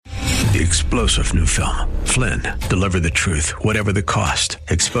The explosive new film, Flynn, deliver the truth, whatever the cost,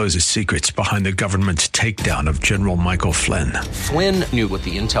 exposes secrets behind the government's takedown of General Michael Flynn. Flynn knew what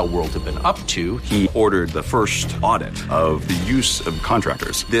the intel world had been up to. He ordered the first audit of the use of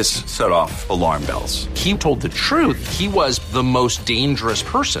contractors. This set off alarm bells. He told the truth. He was the most dangerous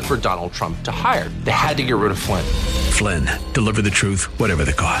person for Donald Trump to hire. They had to get rid of Flynn. Flynn, deliver the truth, whatever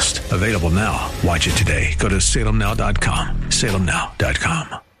the cost. Available now. Watch it today. Go to salemnow.com.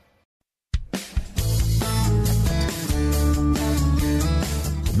 salemnow.com.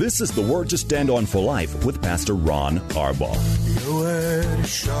 This is the Word to Stand On for Life with Pastor Ron Arbaugh. Your word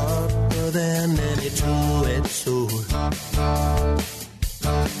is sharper than any two-edged sword,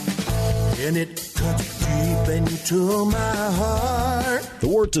 and it cuts deep into my heart. The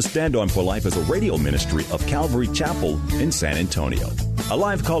Word to Stand On for Life is a radio ministry of Calvary Chapel in San Antonio. A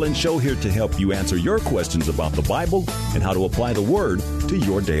live call-in show here to help you answer your questions about the Bible and how to apply the Word to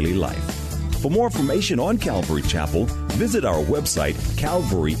your daily life. For more information on Calvary Chapel, visit our website,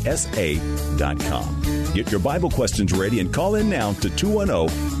 calvarysa.com. Get your Bible questions ready and call in now to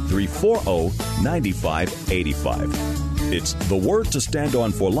 210-340-9585. It's The Word to Stand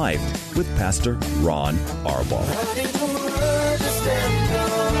On for Life with Pastor Ron Arbaugh.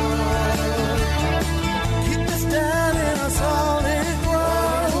 Keep us down in a solid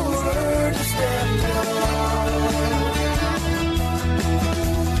ground. Word to stand on.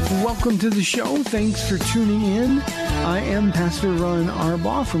 Welcome to the show. Thanks for tuning in. I am Pastor Ron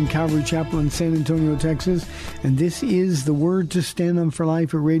Arbaugh from Calvary Chapel in San Antonio, Texas, and this is the Word to Stand On for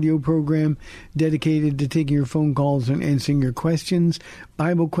Life, a radio program dedicated to taking your phone calls and answering your questions,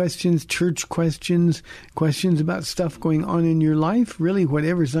 Bible questions, church questions, questions about stuff going on in your life, really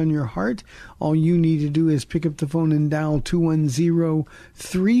whatever's on your heart. All you need to do is pick up the phone and dial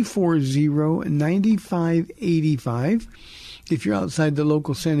 210-340-9585. If you're outside the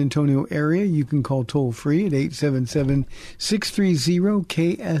local San Antonio area, you can call toll-free at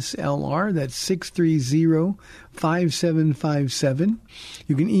 877-630-KSLR. That's 630-5757.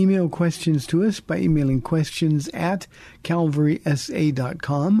 You can email questions to us by emailing questions at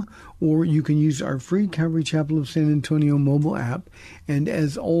calvarysa.com, or you can use our free Calvary Chapel of San Antonio mobile app. And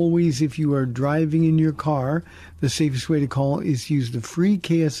as always, if you are driving in your car, the safest way to call is use the free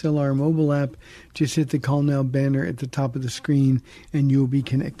KSLR mobile app. Just hit the Call Now banner at the top of the screen, and you'll be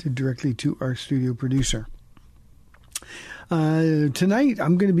connected directly to our studio producer. Tonight,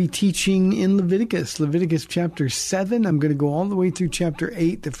 I'm going to be teaching in Leviticus chapter 7. I'm going to go all the way through chapter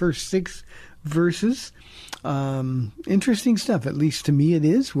 8, the first 6 verses. Interesting stuff, at least to me it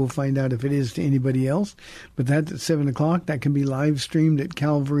is. We'll find out if it is to anybody else. But that's at 7 o'clock. That can be live streamed at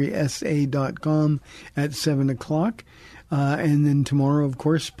calvarysa.com at 7 o'clock. And then tomorrow, of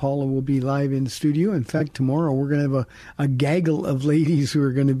course, Paula will be live in studio. In fact, tomorrow we're going to have a gaggle of ladies who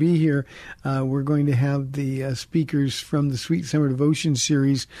are going to be here. We're going to have the speakers from the Sweet Summer Devotion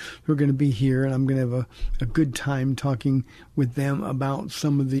series who are going to be here, and I'm going to have a good time talking with them about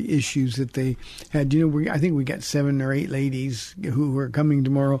some of the issues that they had. You know, I think we got 7 or 8 ladies who are coming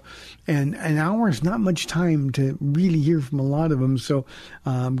tomorrow, and an hour is not much time to really hear from a lot of them. So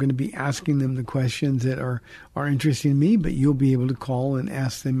I'm going to be asking them the questions that are interesting to me, but you'll be able to call and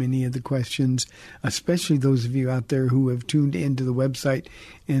ask them any of the questions, especially those of you out there who have tuned into the website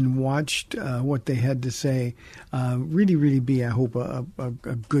and watched what they had to say. Really be, I hope, a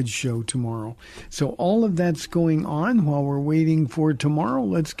good show tomorrow. So all of that's going on while we're waiting for tomorrow.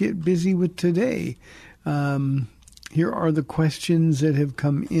 Let's get busy with today. Here are the questions that have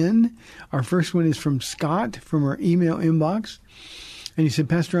come in. Our first one is from Scott from our email inbox. And he said,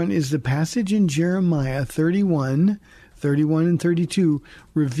 Pastor Ron, is the passage in Jeremiah 31 and 32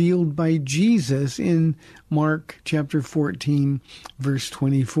 revealed by Jesus in Mark chapter 14, verse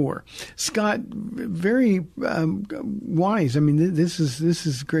 24? Scott, very wise. I mean, this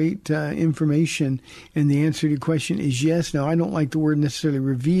is great information, and the answer to your question is yes. Now, I don't like the word necessarily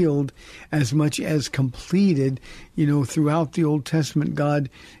revealed as much as completed. You know, throughout the Old Testament, God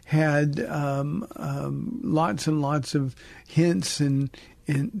had lots and lots of hints and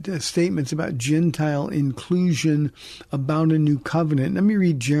statements about Gentile inclusion, about a new covenant. Let me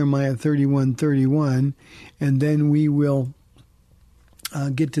read Jeremiah 31:31, and then we will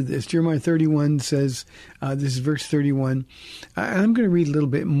get to this. Jeremiah 31 says, this is verse 31. I'm going to read a little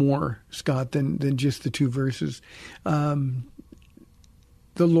bit more, Scott, than just the 2 verses. The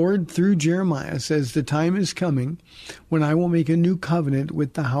Lord, through Jeremiah, says, the time is coming when I will make a new covenant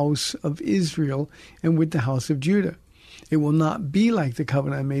with the house of Israel and with the house of Judah. It will not be like the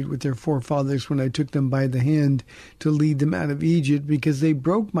covenant I made with their forefathers when I took them by the hand to lead them out of Egypt, because they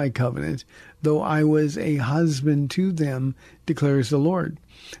broke my covenant, though I was a husband to them, declares the Lord.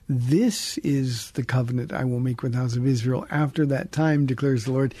 This is the covenant I will make with the house of Israel after that time, declares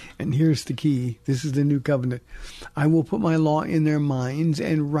the Lord. And here's the key. This is the new covenant. I will put my law in their minds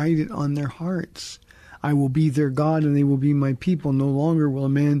and write it on their hearts. I will be their God, and they will be my people. No longer will a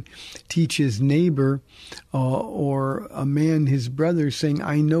man teach his neighbor or a man his brother, saying,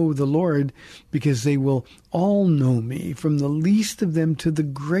 I know the Lord, because they will all know me, from the least of them to the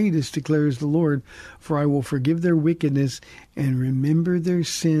greatest, declares the Lord. For I will forgive their wickedness and remember their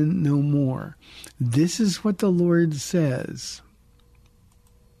sin no more. This is what the Lord says.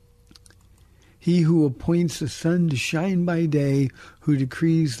 He who appoints the sun to shine by day, who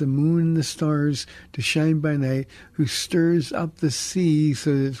decrees the moon and the stars to shine by night, who stirs up the sea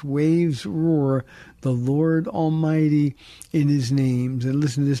so that its waves roar, the Lord Almighty in his names. And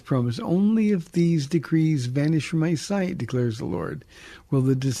listen to this promise. Only if these decrees vanish from my sight, declares the Lord, will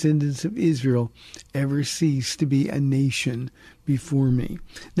the descendants of Israel ever cease to be a nation before me.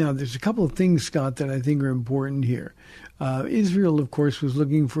 Now, there's a couple of things, Scott, that I think are important here. Israel, of course, was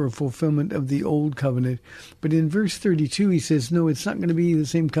looking for a fulfillment of the old covenant. But in verse 32, he says, no, it's not going to be the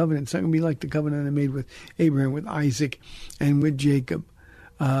same covenant. It's not going to be like the covenant I made with Abraham, with Isaac, and with Jacob.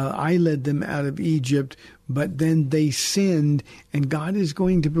 I led them out of Egypt, but then they sinned, and God is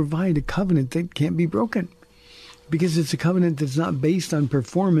going to provide a covenant that can't be broken. Because it's a covenant that's not based on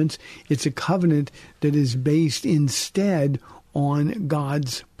performance. It's a covenant that is based instead on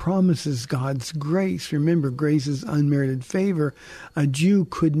God's promises, God's grace. Remember, grace is unmerited favor. A Jew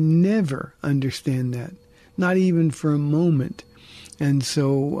could never understand that, not even for a moment. And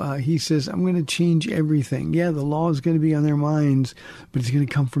so he says, I'm going to change everything. Yeah, the law is going to be on their minds, but it's going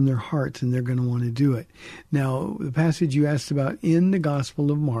to come from their hearts, and they're going to want to do it. Now, the passage you asked about in the Gospel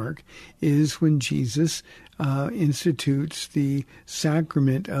of Mark is when Jesus institutes the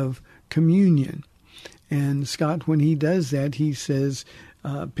sacrament of communion. And Scott, when he does that, he says,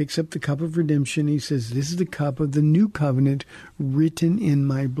 picks up the cup of redemption. He says, this is the cup of the new covenant written in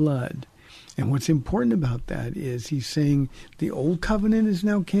my blood. And what's important about that is he's saying the old covenant is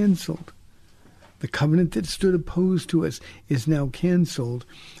now canceled. The covenant that stood opposed to us is now canceled.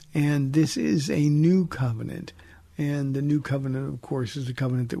 And this is a new covenant. And the new covenant, of course, is the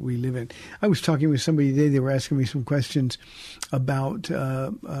covenant that we live in. I was talking with somebody today. They were asking me some questions about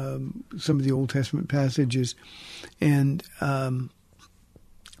some of the Old Testament passages, and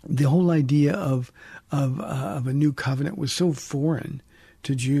the whole idea of a new covenant was so foreign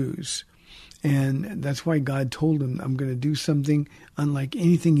to Jews. And that's why God told them, I'm going to do something unlike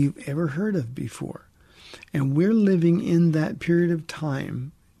anything you've ever heard of before. And we're living in that period of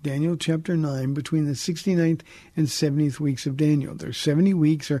time, Daniel chapter 9, between the 69th and 70th weeks of Daniel. There's 70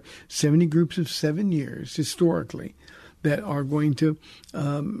 weeks or 70 groups of 7 years historically that are going to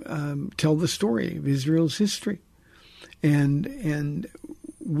tell the story of Israel's history. And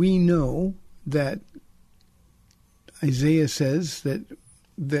we know that Isaiah says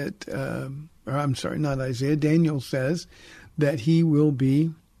Daniel says that he will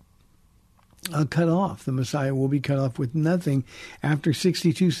be cut off. The Messiah will be cut off with nothing after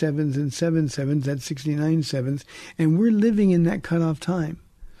 62 sevens and 7 sevens. That's 69 sevens. And we're living in that cutoff time.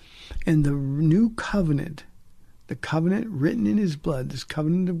 And the new covenant, the covenant written in his blood, this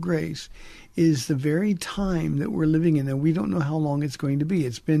covenant of grace, is the very time that we're living in. And we don't know how long it's going to be.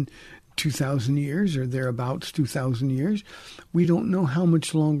 It's been 2,000 years or thereabouts, 2,000 years. We don't know how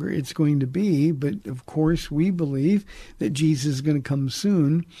much longer it's going to be, but of course we believe that Jesus is going to come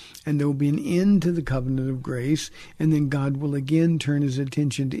soon, and there will be an end to the covenant of grace, and then God will again turn his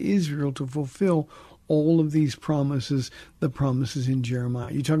attention to Israel to fulfill all of these promises, the promises in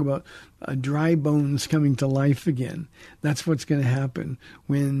Jeremiah. You talk about dry bones coming to life again. That's what's going to happen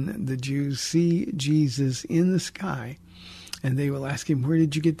when the Jews see Jesus in the sky. And they will ask him, where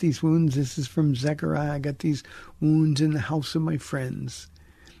did you get these wounds? This is from Zechariah. I got these wounds in the house of my friends.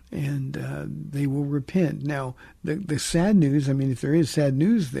 And they will repent. Now, the sad news, I mean, if there is sad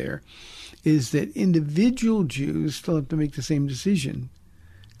news there, is that individual Jews still have to make the same decision.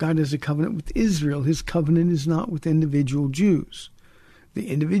 God has a covenant with Israel. His covenant is not with individual Jews. The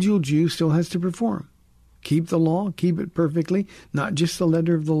individual Jew still has to perform. Keep the law, keep it perfectly, not just the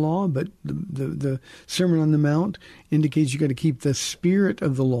letter of the law, but the Sermon on the Mount indicates you got to keep the spirit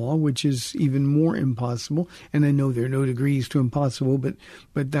of the law, which is even more impossible. And I know there are no degrees to impossible, but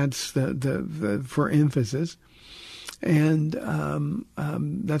that's the for emphasis. And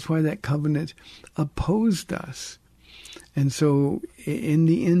that's why that covenant opposed us. And so in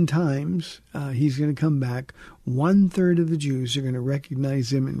the end times, he's going to come back. 1/3 of the Jews are going to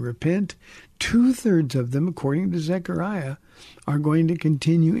recognize him and repent. 2/3 of them, according to Zechariah, are going to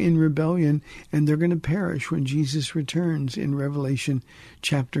continue in rebellion, and they're going to perish when Jesus returns in Revelation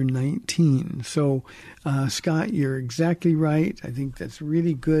chapter 19. So, Scott, you're exactly right. I think that's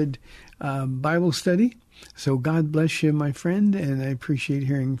really good Bible study. So God bless you, my friend, and I appreciate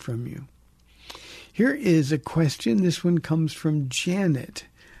hearing from you. Here is a question. This one comes from Janet.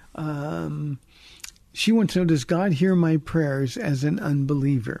 She wants to know, does God hear my prayers as an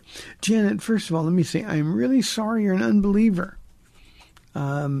unbeliever? Janet, first of all, let me say, I'm really sorry you're an unbeliever.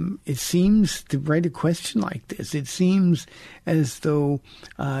 It seems, to write a question like this, it seems as though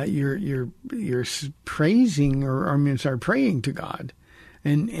you're praising, praying to God.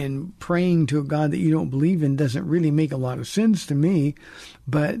 And praying to a God that you don't believe in doesn't really make a lot of sense to me.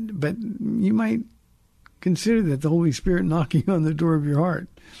 But you might consider that the Holy Spirit knocking on the door of your heart.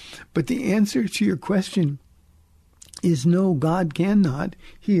 But the answer to your question is no, God cannot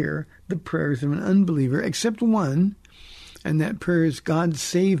hear the prayers of an unbeliever except one, and that prayer is, God,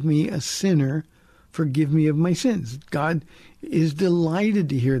 save me, a sinner, forgive me of my sins. God is delighted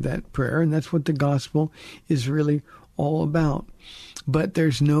to hear that prayer, and that's what the gospel is really all about. But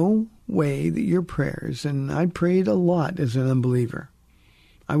there's no way that your prayers, and I prayed a lot as an unbeliever.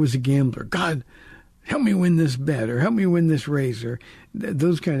 I was a gambler. God, help me win this bet, or help me win this race, or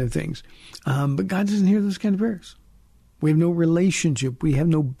those kind of things. But God doesn't hear those kind of prayers. We have no relationship. We have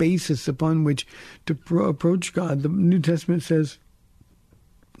no basis upon which to approach God. The New Testament says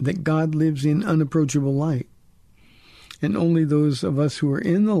that God lives in unapproachable light. And only those of us who are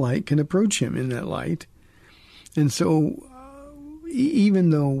in the light can approach him in that light. And so even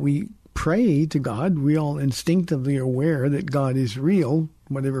though we pray to God, we all instinctively are aware that God is real,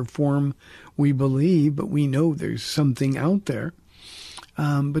 whatever form we believe, but we know there's something out there.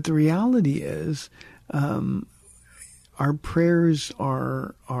 But the reality is, our prayers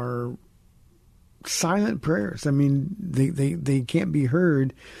are silent prayers. I mean, they can't be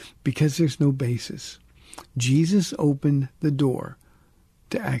heard because there's no basis. Jesus opened the door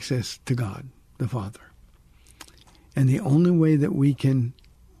to access to God, the Father. And the only way that we can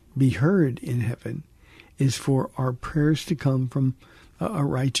be heard in heaven is for our prayers to come from a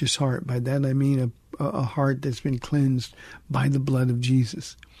righteous heart. By that I mean a heart that's been cleansed by the blood of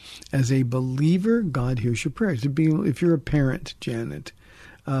Jesus. As a believer, God hears your prayers. If you're a parent, Janet,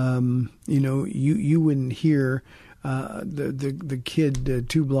 you wouldn't hear the kid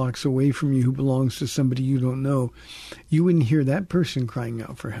 2 blocks away from you who belongs to somebody you don't know. You wouldn't hear that person crying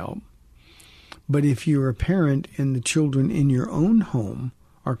out for help. But if you're a parent and the children in your own home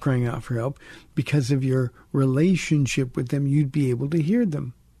are crying out for help, because of your relationship with them, you'd be able to hear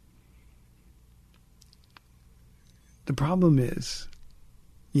them. The problem is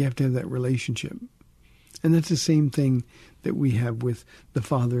you have to have that relationship. And that's the same thing that we have with the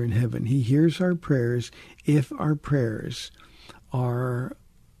Father in heaven. He hears our prayers if our prayers are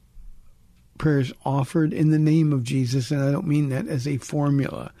prayers offered in the name of Jesus. And I don't mean that as a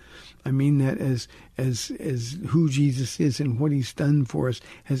formula. I mean that as who Jesus is and what he's done for us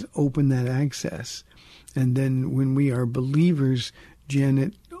has opened that access. And then when we are believers,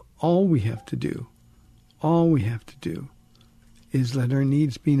 Janet, all we have to do is let our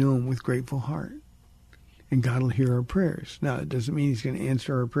needs be known with grateful heart. And God will hear our prayers. Now, it doesn't mean he's going to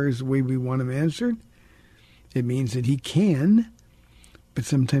answer our prayers the way we want them answered. It means that he can, but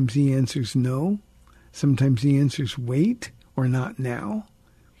sometimes he answers no. Sometimes he answers wait or not now.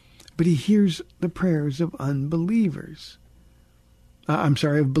 But he hears the prayers of unbelievers.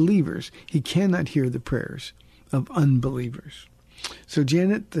 Of believers. He cannot hear the prayers of unbelievers. So,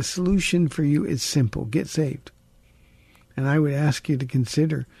 Janet, the solution for you is simple. Get saved. And I would ask you to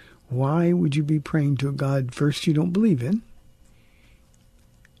consider, why would you be praying to a God first you don't believe in?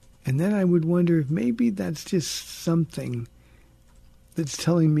 And then I would wonder if maybe that's just something that's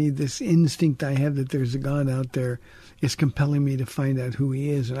telling me this instinct I have that there's a God out there is compelling me to find out who he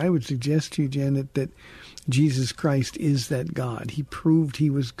is. And I would suggest to you, Janet, that Jesus Christ is that God. He proved he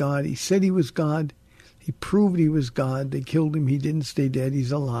was God. He said he was God. He proved he was God. They killed him. He didn't stay dead.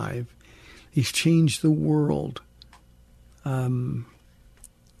 He's alive. He's changed the world.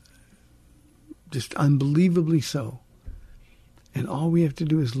 Just unbelievably so. And all we have to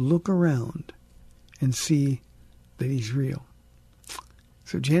do is look around and see that he's real.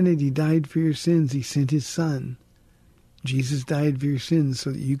 So, Janet, he died for your sins. He sent his son. Jesus died for your sins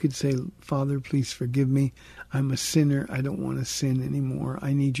so that you could say, Father, please forgive me. I'm a sinner. I don't want to sin anymore.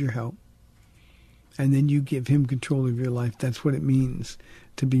 I need your help. And then you give him control of your life. That's what it means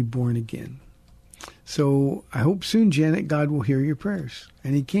to be born again. So I hope soon, Janet, God will hear your prayers.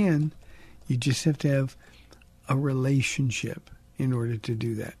 And he can. You just have to have a relationship in order to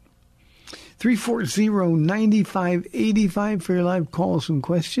do that. 340-9585 for your live calls and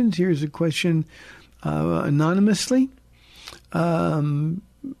questions. Here's a question anonymously.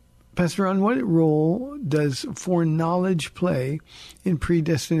 Pastor Ron, what role does foreknowledge play in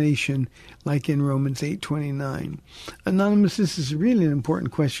predestination, like in Romans 8:29? Anonymous, this is really an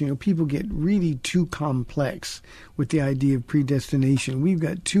important question. You know, people get really too complex with the idea of predestination. We've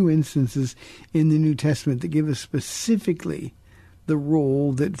got two instances in the New Testament that give us specifically the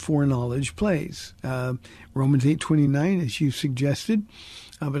role that foreknowledge plays. Romans 8:29, as you suggested,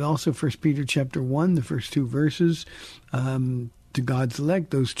 but also 1 Peter chapter 1, the first two verses, to God's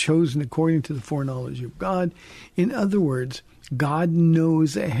elect, those chosen according to the foreknowledge of God. In other words, God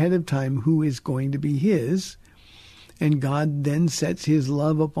knows ahead of time who is going to be his, and God then sets his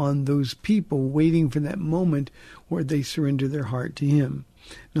love upon those people waiting for that moment where they surrender their heart to him.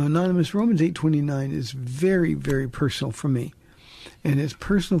 Now, Anonymous, Romans 8:29 is very, very personal for me. And it's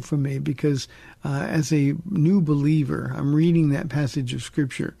personal for me because as a new believer, I'm reading that passage of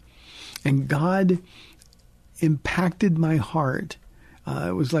Scripture, and God impacted my heart.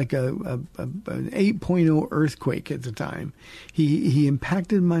 It was like an 8.0 earthquake at the time. He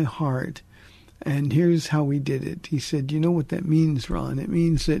impacted my heart, and here's how he did it. He said, you know what that means, Ron? It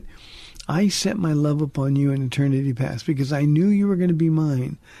means that I set my love upon you in eternity past because I knew you were going to be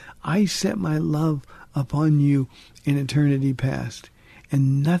mine. I set my love upon you in eternity past,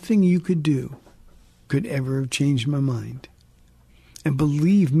 and nothing you could do could ever have changed my mind. And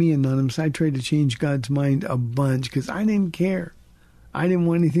believe me, Anonymous, I tried to change God's mind a bunch because I didn't care. I didn't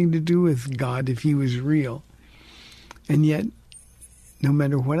want anything to do with God if he was real. And yet, no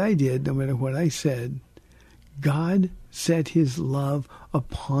matter what I did, no matter what I said, God set his love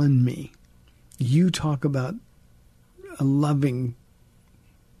upon me. You talk about a loving,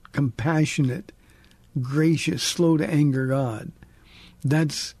 compassionate, gracious, slow to anger God.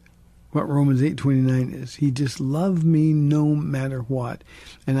 That's what Romans 8:29 is. He just loved me no matter what.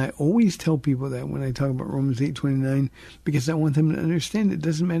 And I always tell people that when I talk about Romans 8:29 because I want them to understand it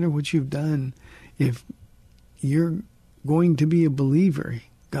doesn't matter what you've done. If you're going to be a believer,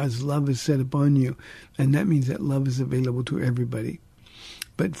 God's love is set upon you. And that means that love is available to everybody.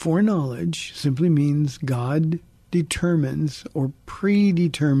 But foreknowledge simply means God determines or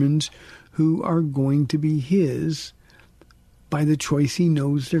predetermines who are going to be his by the choice he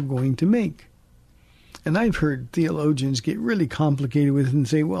knows they're going to make. And I've heard theologians get really complicated with it and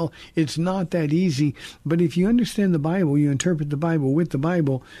say, well, it's not that easy. But if you understand the Bible, you interpret the Bible with the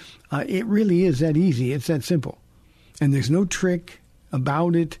Bible, it really is that easy. It's that simple. And there's no trick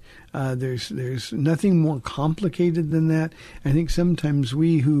about it. There's nothing more complicated than that. I think sometimes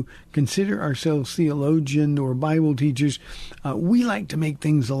we who consider ourselves theologian or Bible teachers, we like to make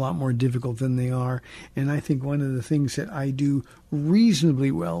things a lot more difficult than they are. And I think one of the things that I do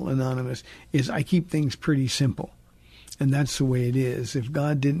reasonably well, Anonymous, is I keep things pretty simple. And that's the way it is. If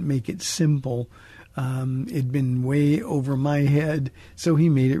God didn't make it simple, it'd been way over my head, so he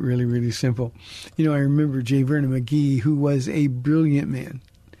made it really, really simple. You know, I remember J. Vernon McGee, who was a brilliant man.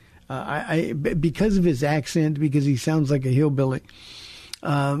 Because of his accent, because he sounds like a hillbilly,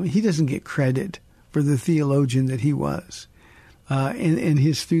 he doesn't get credit for the theologian that he was. And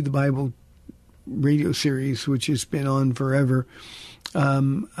his Through the Bible radio series, which has been on forever,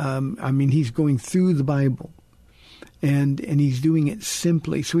 he's going through the Bible. And he's doing it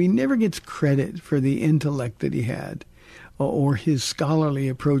simply. So he never gets credit for the intellect that he had or his scholarly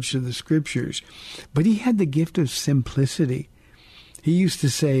approach to the Scriptures. But he had the gift of simplicity. He used to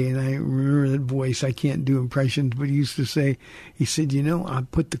say, and I remember that voice, I can't do impressions, but he used to say, he said, you know, I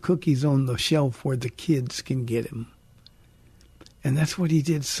put the cookies on the shelf where the kids can get them. And that's what he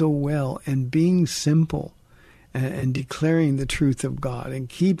did so well. And being simple and declaring the truth of God and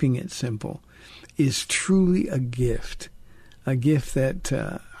keeping it simple is truly a gift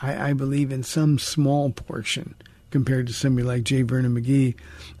that I believe in some small portion compared to somebody like J. Vernon McGee,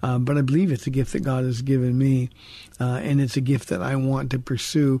 but I believe it's a gift that God has given me, and it's a gift that I want to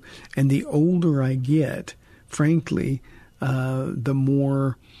pursue. And the older I get, frankly, the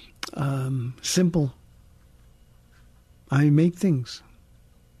more simple I make things.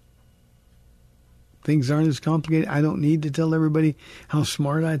 Things aren't as complicated. I don't need to tell everybody how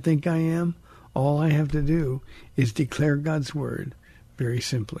smart I think I am. All I have to do is declare God's word very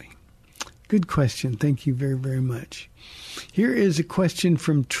simply. Good question. Thank you very, very much. Here is a question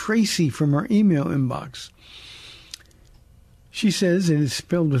from Tracy from our email inbox. She says, and it's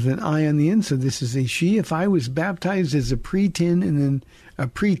spelled with an I on the end, so this is a she. If I was baptized as a preteen and then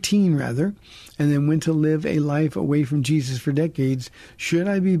preteen rather, and then went to live a life away from Jesus for decades. Should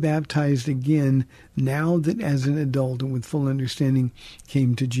I be baptized again now that as an adult and with full understanding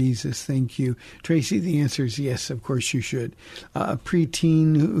came to Jesus? Thank you. Tracy, the answer is yes, of course you should. A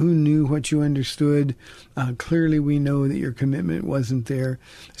preteen who knew what you understood, clearly we know that your commitment wasn't there.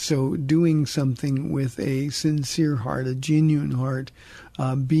 So doing something with a sincere heart, a genuine heart,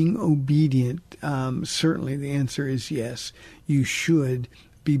 being obedient, certainly the answer is yes. You should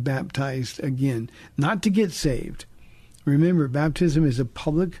be baptized again, not to get saved. Remember, baptism is a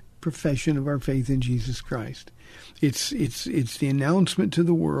public profession of our faith in Jesus Christ. It's the announcement to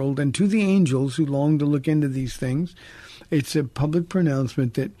the world and to the angels who long to look into these things. It's a public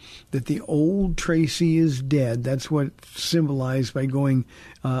pronouncement that the old Tracy is dead. That's what's symbolized by going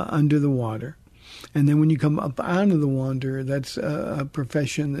under the water. And then when you come up out of the water, that's a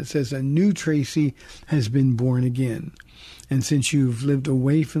profession that says a new Tracy has been born again. And since you've lived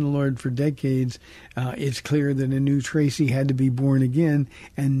away from the Lord for decades, it's clear that a new Tracy had to be born again.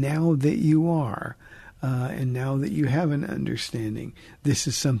 And now that you are, and now that you have an understanding, this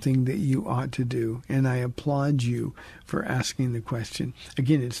is something that you ought to do. And I applaud you for asking the question.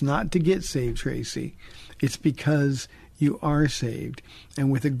 Again, it's not to get saved, Tracy. It's because you are saved.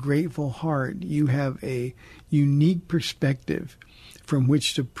 And with a grateful heart, you have a unique perspective from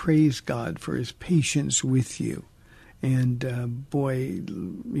which to praise God for his patience with you. And boy,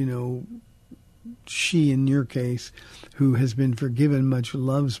 she, in your case, who has been forgiven much,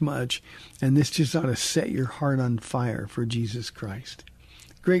 loves much. And this just ought to set your heart on fire for Jesus Christ.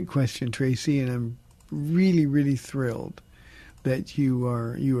 Great question, Tracy. And I'm really, really thrilled that you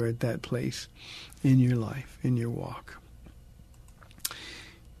are at that place in your life, in your walk.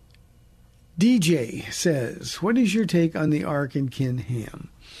 DJ says, what is your take on the Ark and Ken Ham?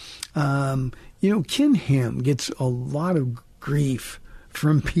 Ken Ham gets a lot of grief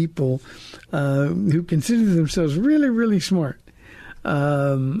from people who consider themselves really, really smart.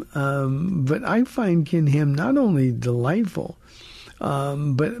 But I find Ken Ham not only delightful,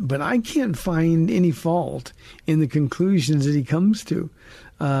 but I can't find any fault in the conclusions that he comes to.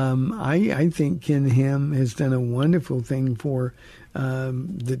 I think Ken Ham has done a wonderful thing for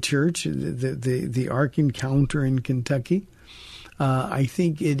the church, the Ark Encounter in Kentucky. I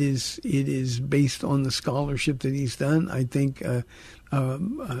think it is based on the scholarship that he's done. I think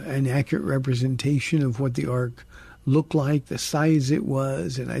an accurate representation of what the Ark looked like, the size it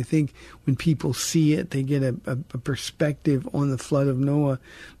was, and I think when people see it, they get a perspective on the flood of Noah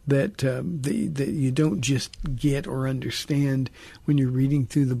that you don't just get or understand when you're reading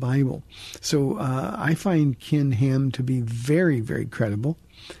through the Bible. So I find Ken Ham to be very, very credible.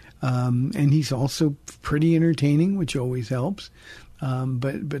 And he's also pretty entertaining, which always helps.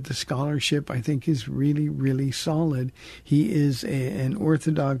 But the scholarship, I think, is really, really solid. He is an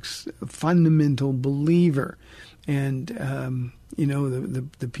Orthodox fundamental believer. And,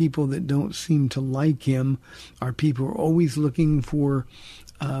 the people that don't seem to like him are people who are always looking for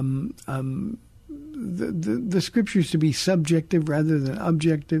the scriptures to be subjective rather than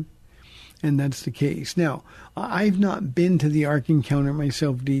objective. And that's the case. Now, I've not been to the Ark Encounter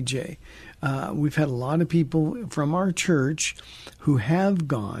myself, DJ. We've had a lot of people from our church who have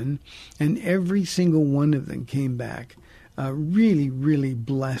gone, and every single one of them came back really, really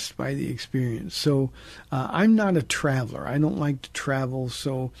blessed by the experience. So I'm not a traveler. I don't like to travel,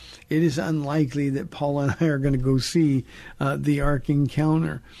 so it is unlikely that Paul and I are going to go see the Ark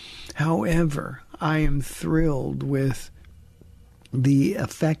Encounter. However, I am thrilled with the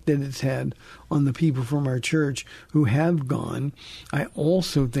effect that it's had on the people from our church who have gone. I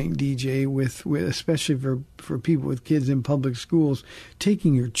also think, DJ, with especially for people with kids in public schools,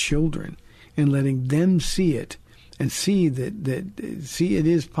 taking your children and letting them see it and see that it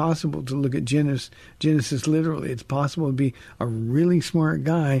is possible to look at Genesis literally. It's possible to be a really smart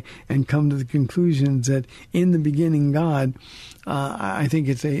guy and come to the conclusions that in the beginning God. I think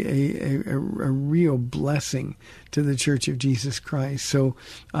it's a real blessing to the Church of Jesus Christ. So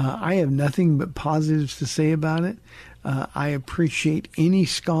I have nothing but positives to say about it. I appreciate any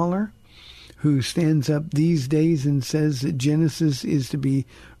scholar who stands up these days and says that Genesis is to be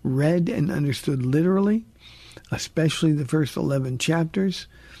read and understood literally, especially the first 11 chapters,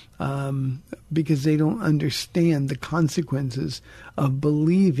 because they don't understand the consequences of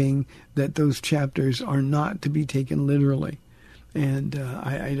believing that those chapters are not to be taken literally. And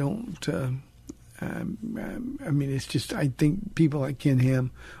I don't, it's just, I think people like Ken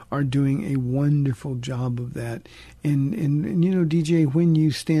Ham are doing a wonderful job of that. And DJ, when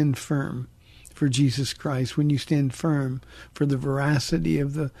you stand firm for Jesus Christ, when you stand firm for the veracity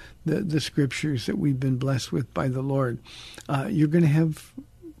of the scriptures that we've been blessed with by the Lord, you're going to have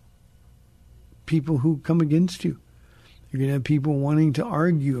people who come against you. You're going to have people wanting to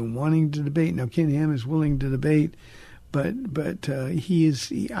argue and wanting to debate. Now, Ken Ham is willing to debate, but he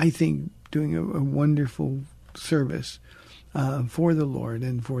is, I think, doing a wonderful service for the Lord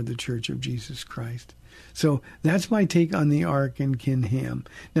and for the Church of Jesus Christ. So that's my take on the ark and Ken Ham.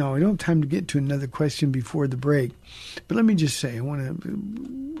 Now, I don't have time to get to another question before the break, but let me just say, I want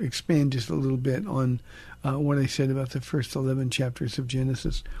to expand just a little bit on what I said about the first 11 chapters of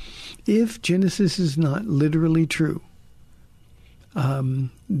Genesis. If Genesis is not literally true,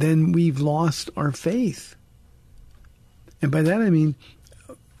 then we've lost our faith. And by that I mean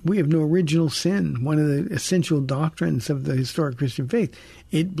we have no original sin, one of the essential doctrines of the historic Christian faith.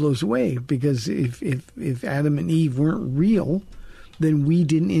 It blows away, because if Adam and Eve weren't real, then we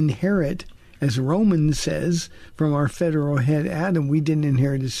didn't inherit, as Romans says, from our federal head Adam, we didn't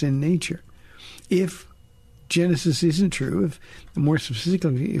inherit a sin nature. If Genesis isn't true, if more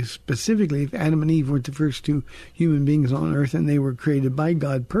specifically, if Adam and Eve weren't the first two human beings on earth and they were created by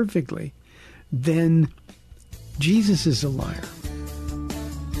God perfectly, then Jesus is a liar.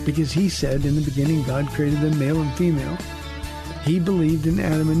 Because he said in the beginning God created them male and female. He believed in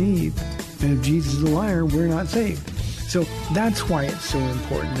Adam and Eve. And if Jesus is a liar, we're not saved. So that's why it's so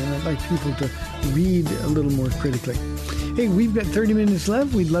important. And I'd like people to read a little more critically. Hey, we've got 30 minutes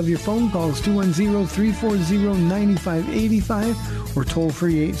left. We'd love your phone calls, 210-340-9585 or toll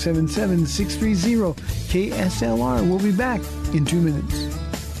free 877-630-KSLR. We'll be back in 2 minutes.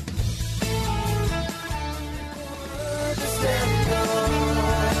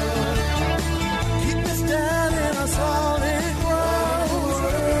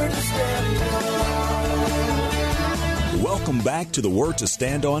 Welcome back to the Word to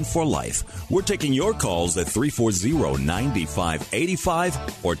Stand On for Life. We're taking your calls at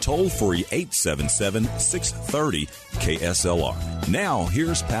 340-9585 or toll free 877-630-KSLR. Now,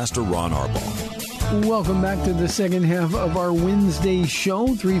 here's Pastor Ron Arbaugh. Welcome back to the second half of our Wednesday show,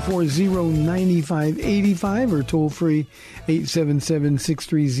 340-9585 or toll free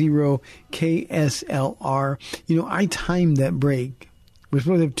 877-630-KSLR. You know, I timed that break. We're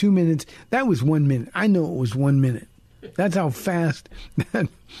supposed to have 2 minutes. That was 1 minute. I know it was 1 minute. That's how fast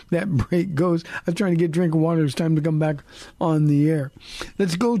that break goes. I was trying to get a drink of water. It's time to come back on the air.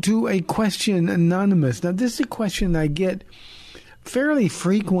 Let's go to a question anonymous. Now, this is a question I get fairly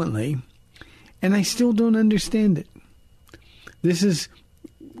frequently, and I still don't understand it. This is,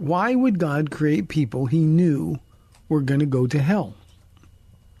 why would God create people he knew were going to go to hell?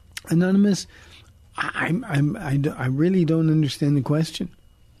 Anonymous, I really don't understand the question.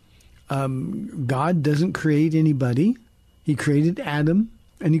 God doesn't create anybody. He created Adam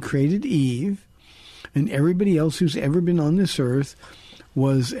and he created Eve, and everybody else who's ever been on this earth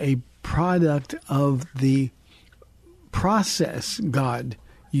was a product of the process God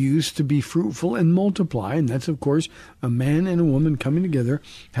used to be fruitful and multiply. And that's, of course, a man and a woman coming together,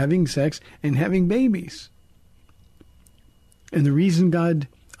 having sex, and having babies. And the reason God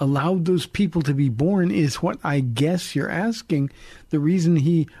allowed those people to be born is what I guess you're asking. The reason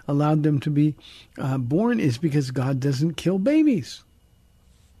he allowed them to be born is because God doesn't kill babies.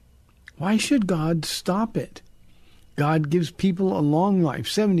 Why should God stop it? God gives people a long life,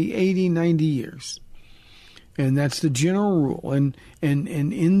 70, 80, 90 years. And that's the general rule. And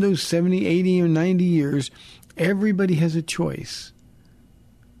in those 70, 80, or 90 years, everybody has a choice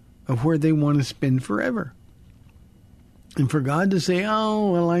of where they want to spend forever. And for God to say,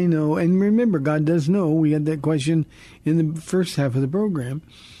 oh, well, I know. And remember, God does know. We had that question in the first half of the program.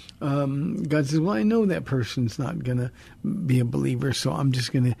 God says, well, I know that person's not going to be a believer, so I'm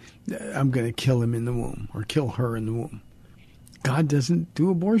going to kill him in the womb, or kill her in the womb. God doesn't do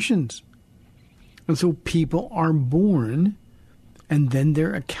abortions. And so people are born, and then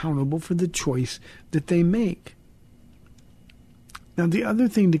they're accountable for the choice that they make. Now, the other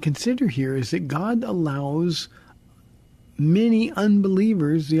thing to consider here is that God allows many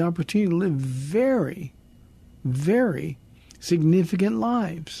unbelievers the opportunity to live very, very significant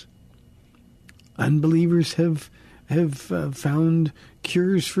lives. Unbelievers have found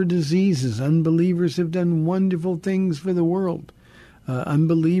cures for diseases. Unbelievers have done wonderful things for the world.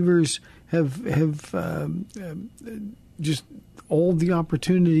 Unbelievers have just all the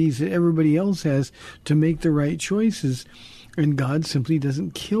opportunities that everybody else has to make the right choices, and God simply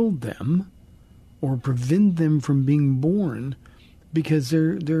doesn't kill them or prevent them from being born because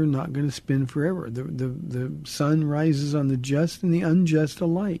they're not going to spend forever. The sun rises on the just and the unjust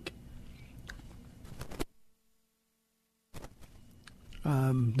alike.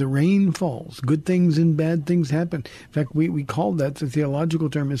 The rain falls. Good things and bad things happen. In fact, we call that, the theological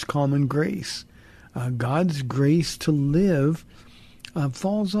term is common grace. God's grace to live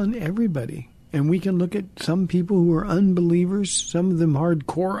falls on everybody. And we can look at some people who are unbelievers, some of them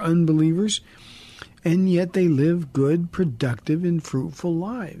hardcore unbelievers, and yet they live good, productive, and fruitful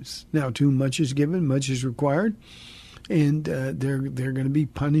lives. Now, too much is given, much is required, and they're going to be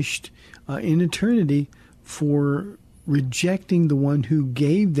punished in eternity for rejecting the one who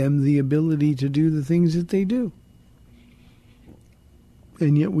gave them the ability to do the things that they do.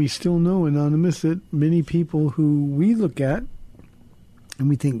 And yet we still know, Anonymous, that many people who we look at and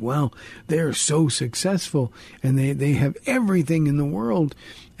we think, wow, they're so successful and they have everything in the world,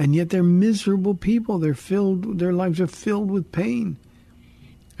 and yet they're miserable people. Their lives are filled with pain.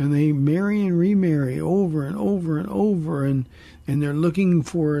 And they marry and remarry over and over and over, and they're looking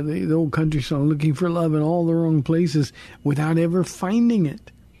for, the old country song, looking for love in all the wrong places without ever finding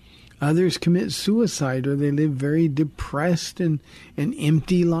it. Others commit suicide, or they live very depressed and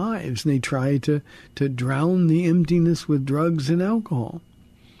empty lives, and they try to drown the emptiness with drugs and alcohol.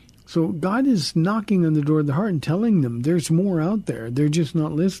 So God is knocking on the door of the heart and telling them there's more out there. They're just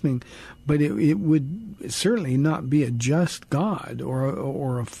not listening. But it would certainly not be a just God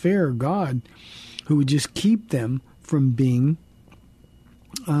or a fair God who would just keep them from being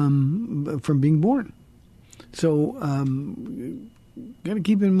born. So got to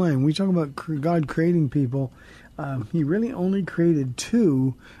keep in mind, when we talk about God creating people, he really only created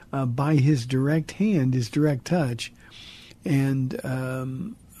two by his direct hand, his direct touch, and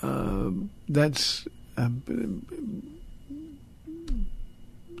that's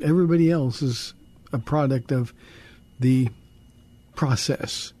everybody else is a product of the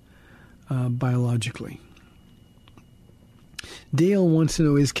process biologically. Dale wants to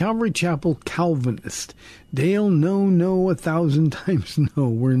know, is Calvary Chapel Calvinist? Dale, no, 1,000 times no,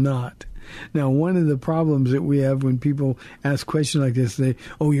 we're not. Now, one of the problems that we have when people ask questions like this,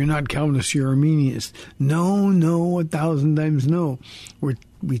 you're not Calvinist, you're Arminianist. No, 1,000 times no.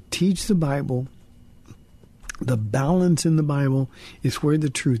 We teach the Bible. The balance in the Bible is where the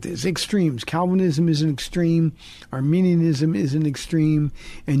truth is. Extremes. Calvinism is an extreme. Arminianism is an extreme.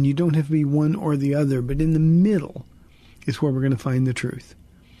 And you don't have to be one or the other. But in the middle is where we're going to find the truth.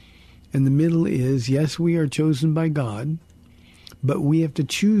 And the middle is, yes, we are chosen by God, but we have to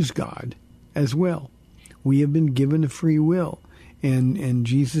choose God as well. We have been given a free will. And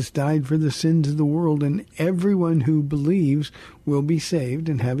Jesus died for the sins of the world, and everyone who believes will be saved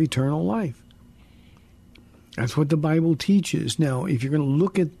and have eternal life. That's what the Bible teaches. Now, if you're going to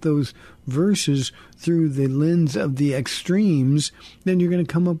look at those verses through the lens of the extremes, then you're going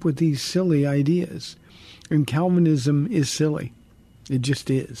to come up with these silly ideas. And Calvinism is silly. It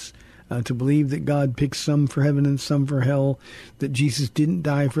just is. To believe that God picks some for heaven and some for hell, that Jesus didn't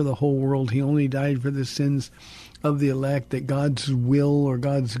die for the whole world. He only died for the sins of the elect, that God's will or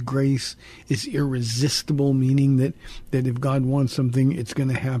God's grace is irresistible, meaning that if God wants something, it's going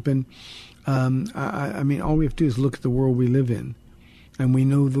to happen. I mean, all we have to do is look at the world we live in, and we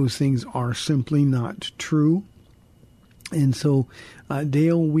know those things are simply not true. And so,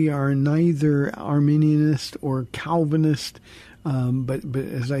 Dale, we are neither Arminianist or Calvinist, but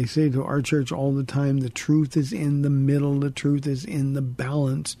as I say to our church all the time, the truth is in the middle, the truth is in the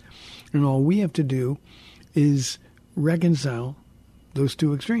balance, and all we have to do is reconcile those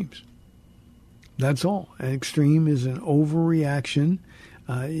two extremes. That's all. An extreme is an overreaction.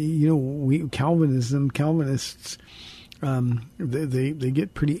 Calvinists, they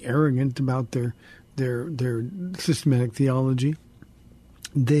get pretty arrogant about their systematic theology.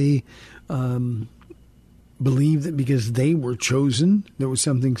 They believe that because they were chosen, there was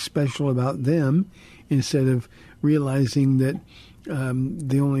something special about them, instead of realizing that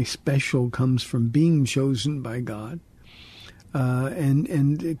the only special comes from being chosen by God.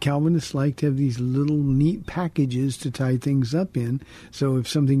 And Calvinists like to have these little neat packages to tie things up in. So if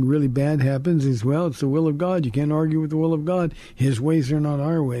something really bad happens, it's the will of God. You can't argue with the will of God. His ways are not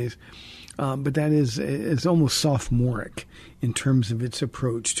our ways. But it's almost sophomoric in terms of its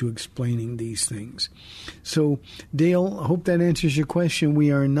approach to explaining these things. So, Dale, I hope that answers your question. We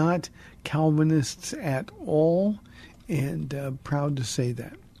are not Calvinists at all, and proud to say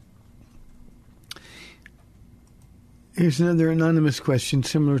that. Here's another anonymous question,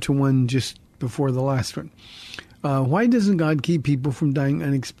 similar to one just before the last one. Why doesn't God keep people from dying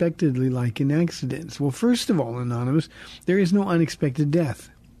unexpectedly, like in accidents? Well, first of all, anonymous, there is no unexpected death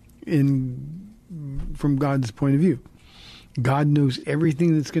from God's point of view. God knows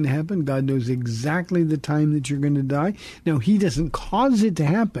everything that's going to happen. God knows exactly the time that you're going to die. Now, he doesn't cause it to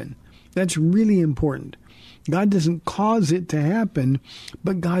happen. That's really important. God doesn't cause it to happen,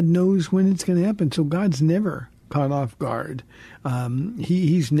 but God knows when it's going to happen. So God's never caught off guard.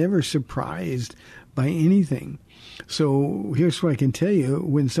 He's never surprised by anything. So here's what I can tell you.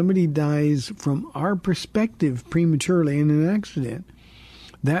 When somebody dies from our perspective prematurely in an accident,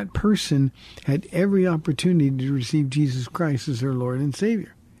 that person had every opportunity to receive Jesus Christ as their Lord and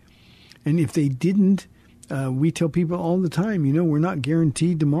Savior. And if they didn't, we tell people all the time, we're not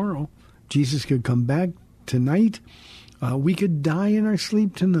guaranteed tomorrow. Jesus could come back tonight. We could die in our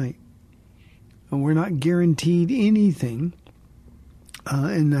sleep tonight. And we're not guaranteed anything.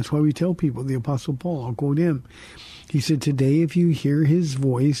 And that's why we tell people, the Apostle Paul, I'll quote him. He said, today, if you hear his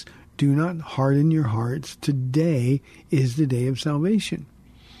voice, do not harden your hearts. Today is the day of salvation.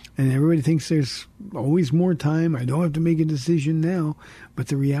 And everybody thinks there's always more time. I don't have to make a decision now. But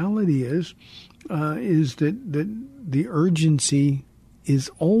the reality is that the urgency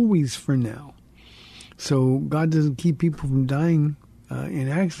is always for now. So God doesn't keep people from dying in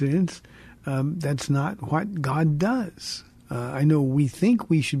accidents. That's not what God does. I know we think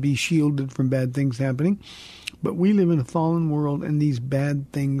we should be shielded from bad things happening, but we live in a fallen world, and these bad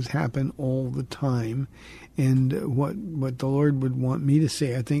things happen all the time. And what the Lord would want me to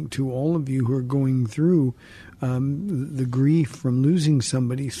say, I think, to all of you who are going through the grief from losing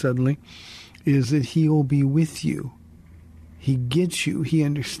somebody suddenly, is that He will be with you. He gets you. He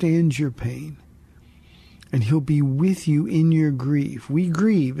understands your pain. And He'll be with you in your grief. We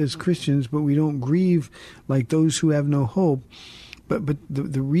grieve as Christians, but we don't grieve like those who have no hope. But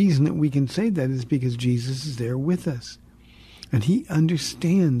the reason that we can say that is because Jesus is there with us. And He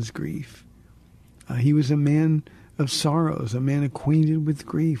understands grief. He was a man of sorrows, a man acquainted with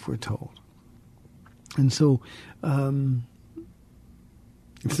grief, we're told. And so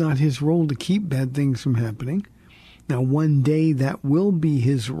it's not His role to keep bad things from happening. Now, one day that will be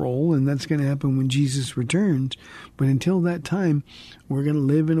His role, and that's going to happen when Jesus returns. But until that time, we're going to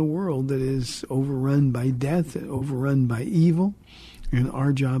live in a world that is overrun by death, overrun by evil. And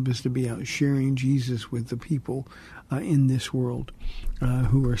our job is to be out sharing Jesus with the people in this world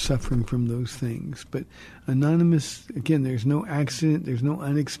who are suffering from those things. But Anonymous, again, there's no accident, there's no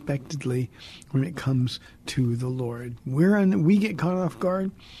unexpectedly when it comes to the Lord. We get caught off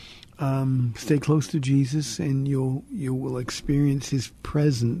guard. Stay close to Jesus, and you will experience His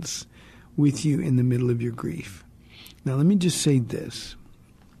presence with you in the middle of your grief. Now, let me just say this.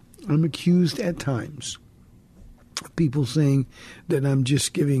 I'm accused at times of people saying that I'm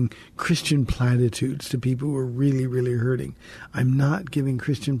just giving Christian platitudes to people who are really, really hurting. I'm not giving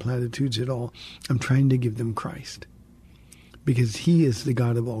Christian platitudes at all. I'm trying to give them Christ, because He is the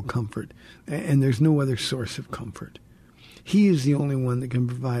God of all comfort, and there's no other source of comfort. He is the only one that can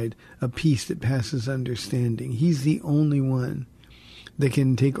provide a peace that passes understanding. He's the only one that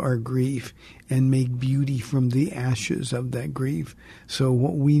can take our grief and make beauty from the ashes of that grief. So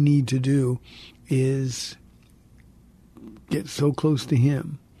what we need to do is get so close to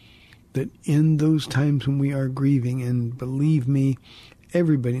Him that in those times when we are grieving, and believe me,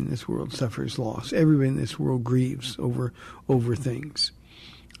 everybody in this world suffers loss. Everybody in this world grieves over things.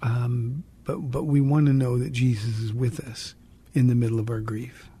 But we want to know that Jesus is with us in the middle of our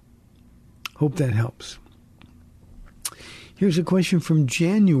grief. Hope that helps. Here's a question from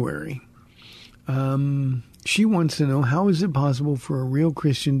January. She wants to know, how is it possible for a real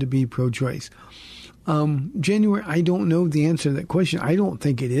Christian to be pro-choice? January, I don't know the answer to that question. I don't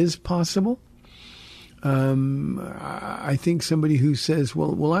think it is possible. I think somebody who says,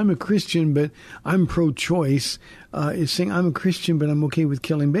 well, I'm a Christian, but I'm pro-choice, is saying I'm a Christian, but I'm okay with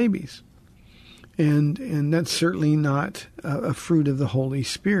killing babies. And that's certainly not a fruit of the Holy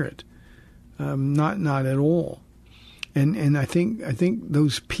Spirit. Not at all. And I think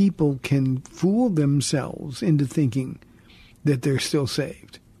those people can fool themselves into thinking that they're still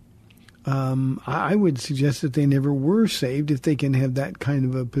saved. I would suggest that they never were saved if they can have that kind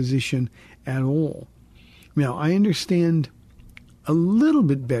of a position at all. Now, I understand a little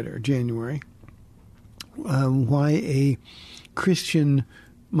bit better, January, why a Christian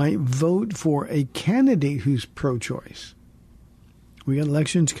might vote for a candidate who's pro-choice. We got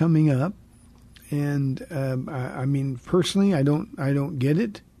elections coming up, and I mean, personally, I don't get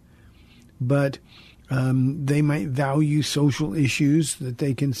it, but they might value social issues that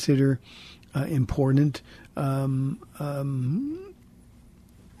they consider important, more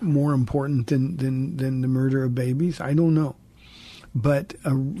important than the murder of babies. I don't know. But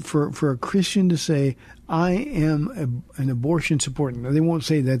for a Christian to say, I am an abortion supporter, now, they won't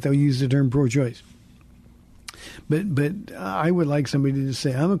say that. They'll use the term pro-choice. But I would like somebody to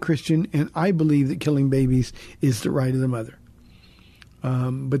say, I'm a Christian, and I believe that killing babies is the right of the mother.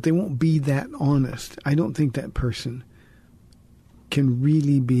 but they won't be that honest. I don't think that person can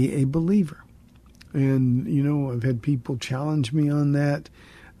really be a believer. And, I've had people challenge me on that.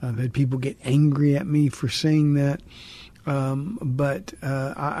 I've had people get angry at me for saying that. But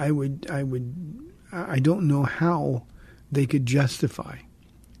I don't know how they could justify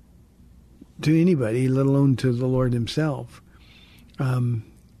to anybody, let alone to the Lord himself,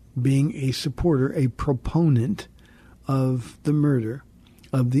 being a supporter, a proponent of the murder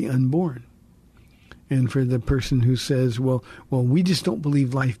of the unborn. And for the person who says, well, we just don't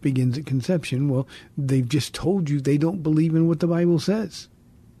believe life begins at conception. Well, they've just told you they don't believe in what the Bible says.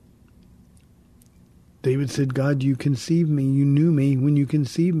 David said, God, you conceived me. You knew me when you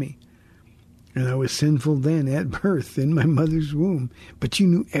conceived me. And I was sinful then at birth in my mother's womb. But you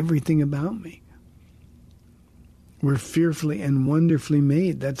knew everything about me. We're fearfully and wonderfully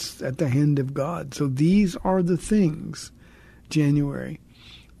made. That's at the hand of God. So these are the things, January,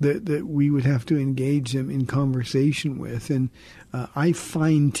 that we would have to engage them in conversation with. And I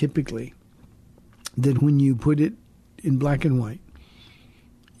find typically that when you put it in black and white,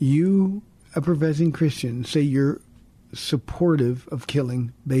 you, a professing Christian, say you're supportive of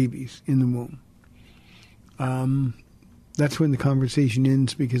killing babies in the womb. That's when the conversation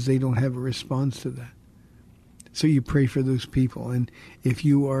ends, because they don't have a response to that. So you pray for those people. And if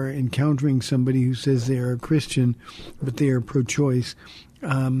you are encountering somebody who says they are a Christian, but they are pro-choice,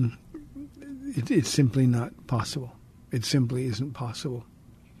 it's simply not possible. It simply isn't possible.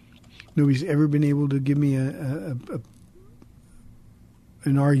 Nobody's ever been able to give me an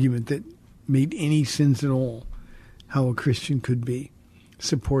argument that made any sense at all how a Christian could be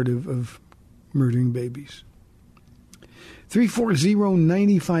supportive of murdering babies.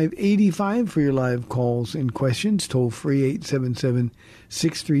 340-9585 for your live calls and questions. Toll free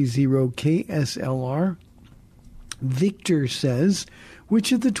 877-630-KSLR. Victor says,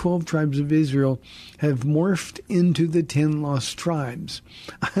 which of the 12 tribes of Israel have morphed into the 10 lost tribes?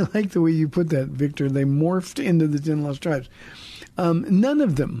 I like the way you put that, Victor. They morphed into the 10 lost tribes. None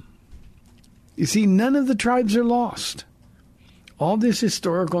of them. You see, none of the tribes are lost. All this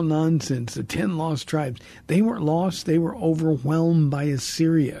historical nonsense, the 10 lost tribes, they weren't lost. They were overwhelmed by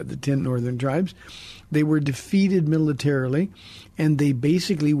Assyria, the 10 northern tribes. They were defeated militarily, and they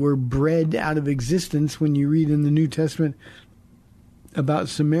basically were bred out of existence. When you read in the New Testament about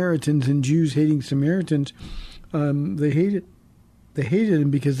Samaritans and Jews hating Samaritans, they hated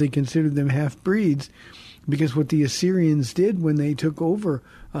them because they considered them half-breeds. Because what the Assyrians did when they took over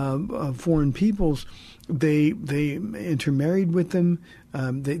foreign peoples, they intermarried with them.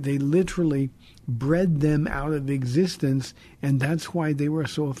 They literally bred them out of existence, and that's why they were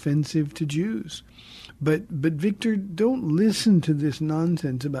so offensive to Jews. But Victor, don't listen to this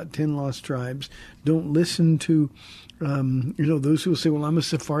nonsense about 10 lost tribes. Don't listen to those who will say, well, I'm a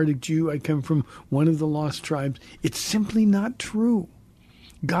Sephardic Jew. I come from one of the lost tribes. It's simply not true.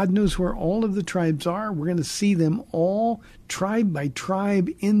 God knows where all of the tribes are. We're going to see them all tribe by tribe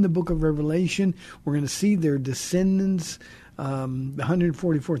in the book of Revelation. We're going to see their descendants,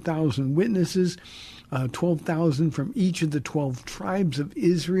 144,000 witnesses, 12,000 from each of the 12 tribes of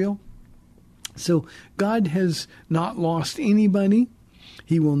Israel. So God has not lost anybody.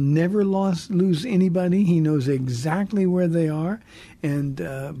 He will never lose anybody. He knows exactly where they are. And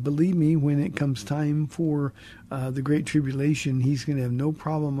believe me, when it comes time for the Great Tribulation, he's going to have no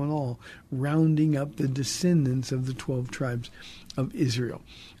problem at all rounding up the descendants of the 12 tribes of Israel.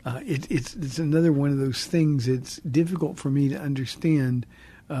 It's another one of those things it's difficult for me to understand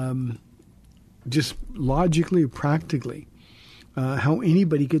just logically or practically how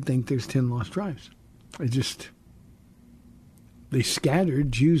anybody could think there's 10 lost tribes. They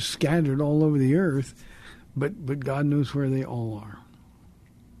scattered, Jews scattered all over the earth, but God knows where they all are.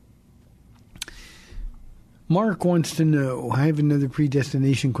 Mark wants to know, I have another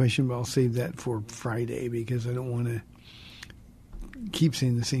predestination question, but I'll save that for Friday because I don't want to keep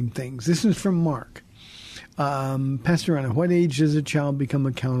saying the same things. This is from Mark. Pastor Anna, what age does a child become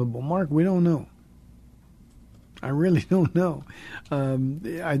accountable? Mark, we don't know. I really don't know.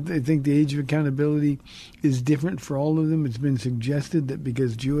 I think the age of accountability is different for all of them. It's been suggested that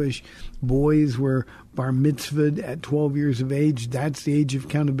because Jewish boys were bar mitzvahed at 12 years of age, that's the age of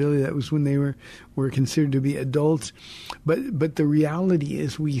accountability. That was when they were considered to be adults. But the reality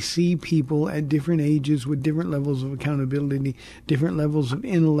is we see people at different ages with different levels of accountability, different levels of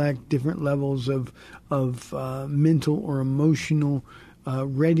intellect, different levels of mental or emotional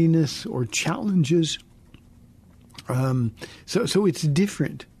readiness or challenges. So it's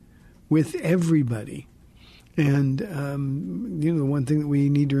different with everybody. And, the one thing that we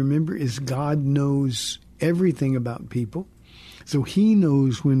need to remember is God knows everything about people. So he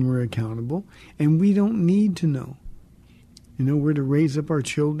knows when we're accountable, and we don't need to know. We're to raise up our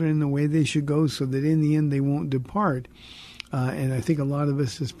children in the way they should go so that in the end they won't depart. And I think a lot of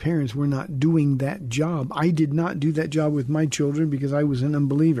us as parents, we're not doing that job. I did not do that job with my children because I was an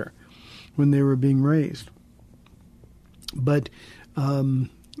unbeliever when they were being raised. But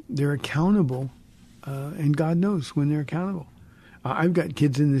they're accountable, and God knows when they're accountable. I've got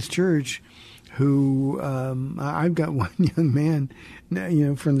kids in this church who I've got one young man,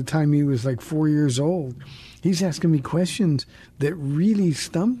 from the time he was like 4 years old, he's asking me questions that really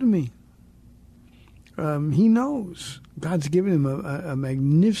stumped me. He knows. God's given him a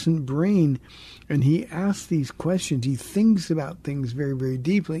magnificent brain, and he asks these questions. He thinks about things very, very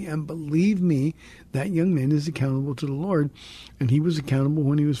deeply, and believe me, that young man is accountable to the Lord, and he was accountable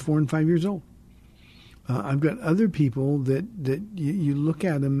when he was 4 and 5 years old. I've got other people that you look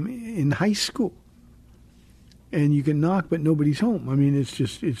at them in high school, and you can knock, but nobody's home. I mean, it's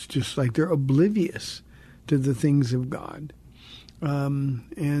just like they're oblivious to the things of God, and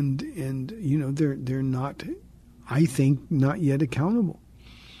they're not, I think, not yet accountable.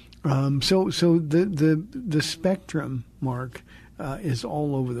 So the spectrum, Mark, is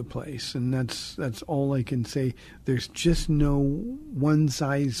all over the place, and that's all I can say. There's just no one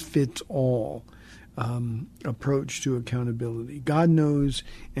size fits all approach to accountability. God knows,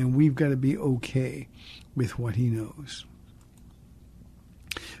 and we've got to be okay with what he knows.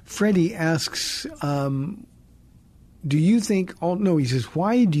 Freddie asks, he says,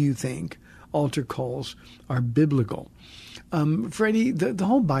 why do you think altar calls are biblical? Freddie, the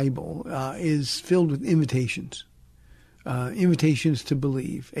whole Bible is filled with invitations. Invitations to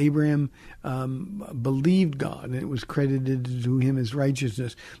believe. Abraham believed God, and it was credited to him as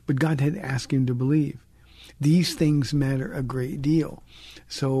righteousness, but God had asked him to believe. These things matter a great deal.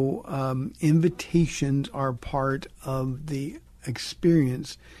 So invitations are part of the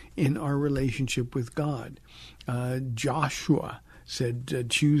experience in our relationship with God. Joshua said,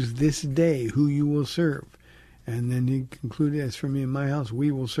 choose this day who you will serve. And then he concluded, as for me and my house,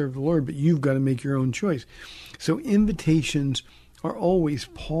 we will serve the Lord, but you've got to make your own choice. So invitations are always,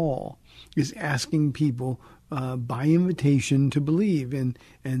 Paul is asking people by invitation to believe, and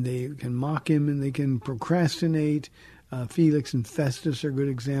they can mock him and they can procrastinate. Felix and Festus are good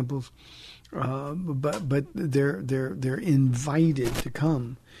examples, but they're invited to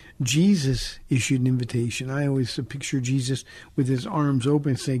come. Jesus issued an invitation. I always picture Jesus with his arms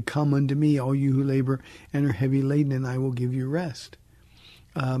open, saying, "Come unto me, all you who labor and are heavy laden, and I will give you rest."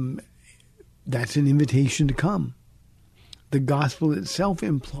 That's an invitation to come. The gospel itself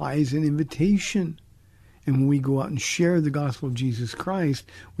implies an invitation. And when we go out and share the gospel of Jesus Christ,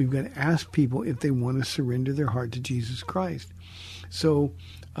 we've got to ask people if they want to surrender their heart to Jesus Christ. So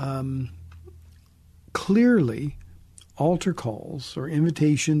clearly, altar calls or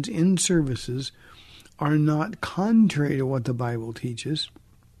invitations in services are not contrary to what the Bible teaches.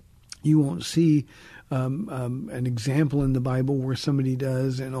 You won't see an example in the Bible where somebody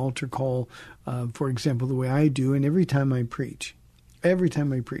does an altar call, for example, the way I do. And every time I preach, I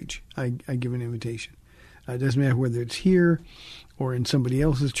give an invitation. It doesn't matter whether it's here or in somebody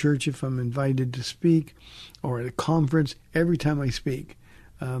else's church if I'm invited to speak, or at a conference. Every time I speak,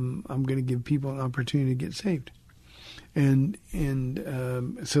 I'm going to give people an opportunity to get saved. And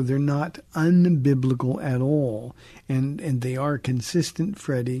so they're not unbiblical at all, and they are consistent,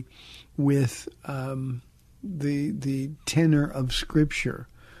 Freddie, with the tenor of Scripture,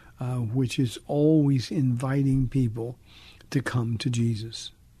 which is always inviting people to come to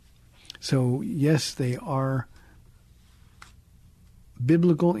Jesus. So yes, they are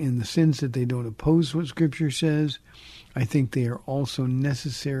biblical in the sense that they don't oppose what Scripture says. I think they are also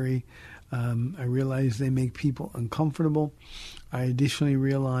necessary. I realize they make people uncomfortable. I additionally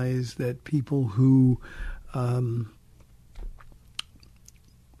realize that people who are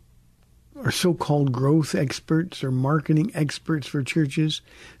so-called growth experts or marketing experts for churches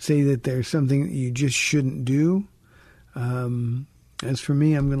say that there's something that you just shouldn't do. As for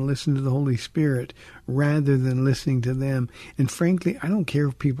me, I'm going to listen to the Holy Spirit rather than listening to them. And frankly, I don't care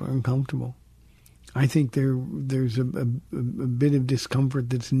if people are uncomfortable. I think there's a bit of discomfort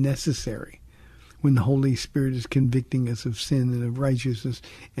that's necessary when the Holy Spirit is convicting us of sin and of righteousness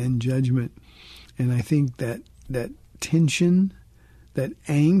and judgment. And I think that tension, that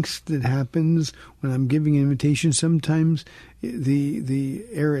angst that happens when I'm giving an invitation, sometimes the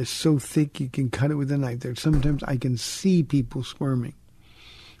air is so thick you can cut it with a knife. Sometimes I can see people squirming.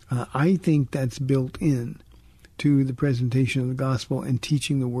 I think that's built in to the presentation of the gospel and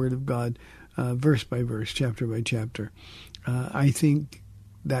teaching the Word of God verse by verse, chapter by chapter. I think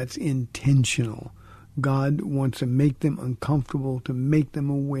that's intentional, God wants to make them uncomfortable, to make them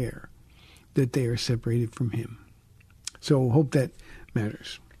aware that they are separated from him. So hope that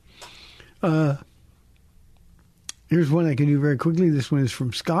matters. Here's one I can do very quickly. This one is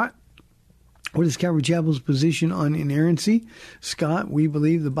from Scott. What is Calvary Chapel's position on inerrancy? Scott, we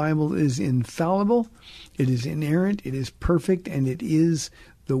believe the Bible is infallible. It is inerrant. It is perfect. And it is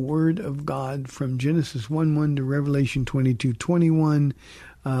the Word of God from Genesis 1:1 to Revelation 22:21.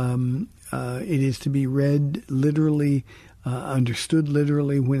 It is to be read literally, understood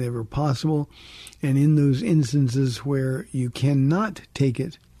literally whenever possible. And in those instances where you cannot take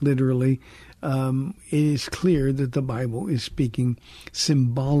it literally, it is clear that the Bible is speaking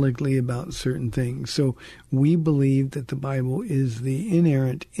symbolically about certain things. So we believe that the Bible is the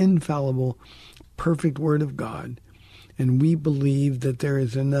inerrant, infallible, perfect Word of God. And we believe that there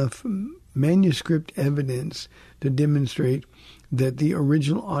is enough manuscript evidence to demonstrate that the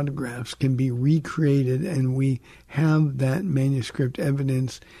original autographs can be recreated, and we have that manuscript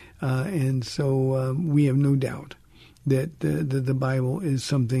evidence. And so we have no doubt that the Bible is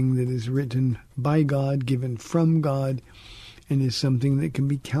something that is written by God, given from God, and is something that can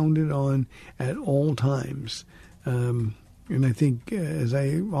be counted on at all times. And I think, as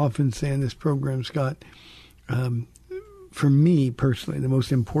I often say in this program, Scott, for me personally, the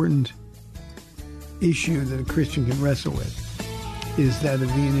most important issue that a Christian can wrestle with is that of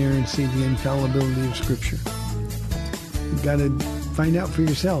the inerrancy, the infallibility of Scripture. You've got to find out for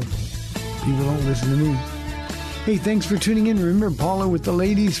yourself. People don't listen to me. Hey, thanks for tuning in. Remember, Paula with the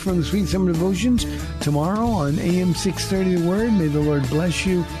ladies from the Sweet Summer Devotions tomorrow on AM 630 The Word. May the Lord bless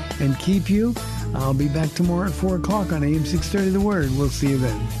you and keep you. I'll be back tomorrow at 4 o'clock on AM 630 The Word. We'll see you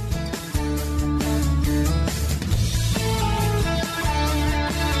then.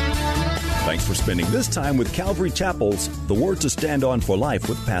 Thanks for spending this time with Calvary Chapel's The Word to Stand On for Life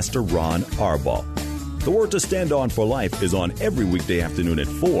with Pastor Ron Arbaugh. The Word to Stand On for Life is on every weekday afternoon at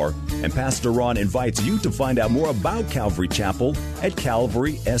 4, and Pastor Ron invites you to find out more about Calvary Chapel at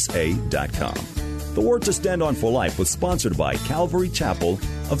calvarysa.com. The Word to Stand On for Life was sponsored by Calvary Chapel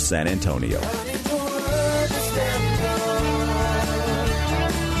of San Antonio.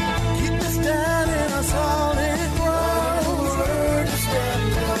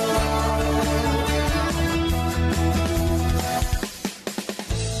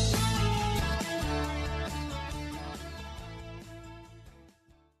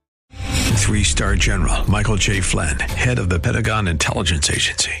 Three-star General Michael J. Flynn, head of the Pentagon Intelligence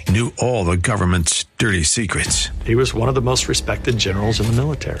Agency, knew all the government's dirty secrets. He was one of the most respected generals in the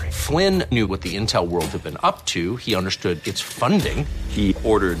military. Flynn knew what the intel world had been up to. He understood its funding. He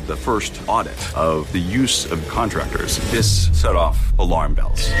ordered the first audit of the use of contractors. This set off alarm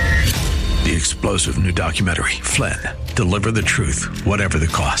bells. The explosive new documentary, Flynn, Deliver the Truth, Whatever the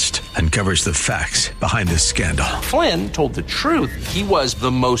Cost, uncovers the facts behind this scandal. Flynn told the truth. He was the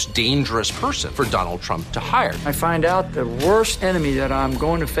most dangerous person for Donald Trump to hire. I find out the worst enemy that I'm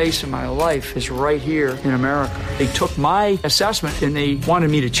going to face in my life is right here in America. They took my assessment and they wanted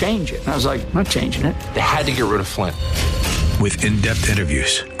me to change it. And I was like, I'm not changing it. They had to get rid of Flynn. With in-depth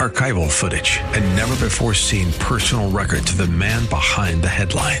interviews, archival footage, and never-before-seen personal records of the man behind the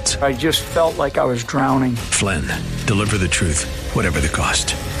headlines. I just felt like I was drowning. Flynn, Deliver the Truth, Whatever the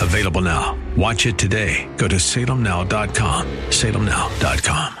Cost. Available now. Watch it today. Go to salemnow.com.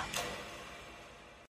 salemnow.com.